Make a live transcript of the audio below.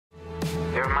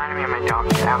It reminded me of my dog,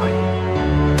 Callie.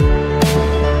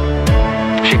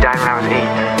 She died when I was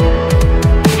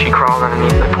 8. She crawled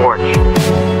underneath the porch.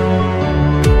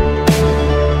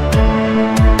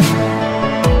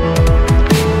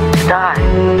 Die.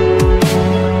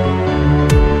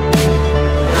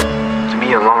 To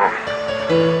be alone.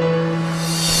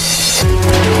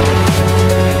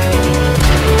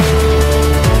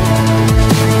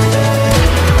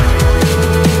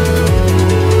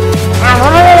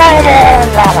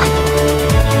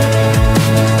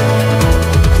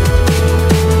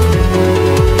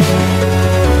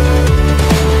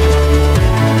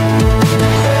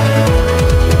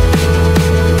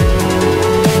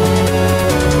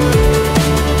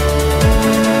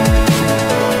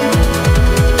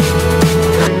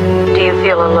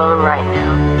 Alone right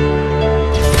now.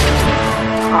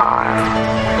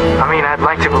 I mean, I'd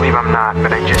like to believe I'm not,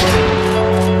 but I've just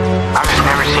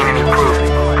never seen any proof.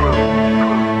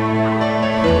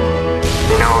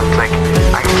 You know, it's like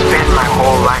I can spend my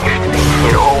whole life thinking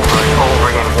it over and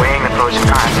over again, weighing the pros and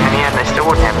cons, and in the end, I still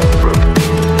wouldn't have any proof.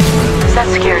 Is that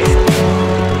scary?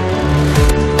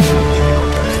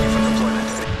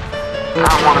 I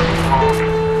don't want to be alone,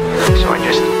 so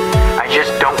I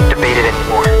just don't debate it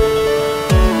anymore.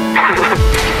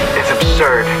 It's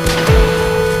absurd.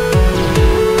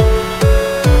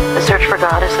 The search for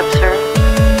God is absurd.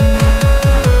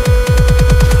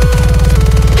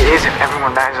 It is if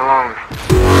everyone dies alone.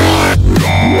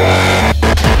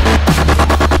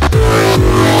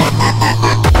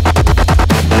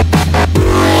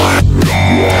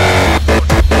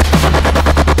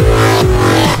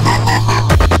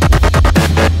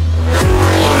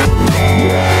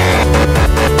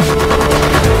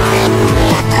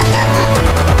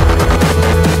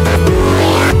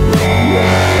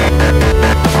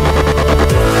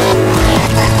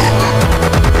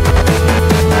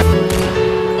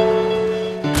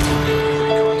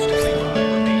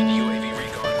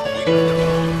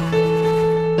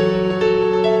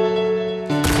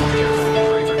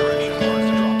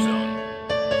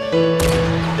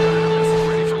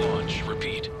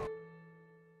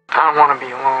 I don't want to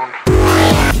be alone.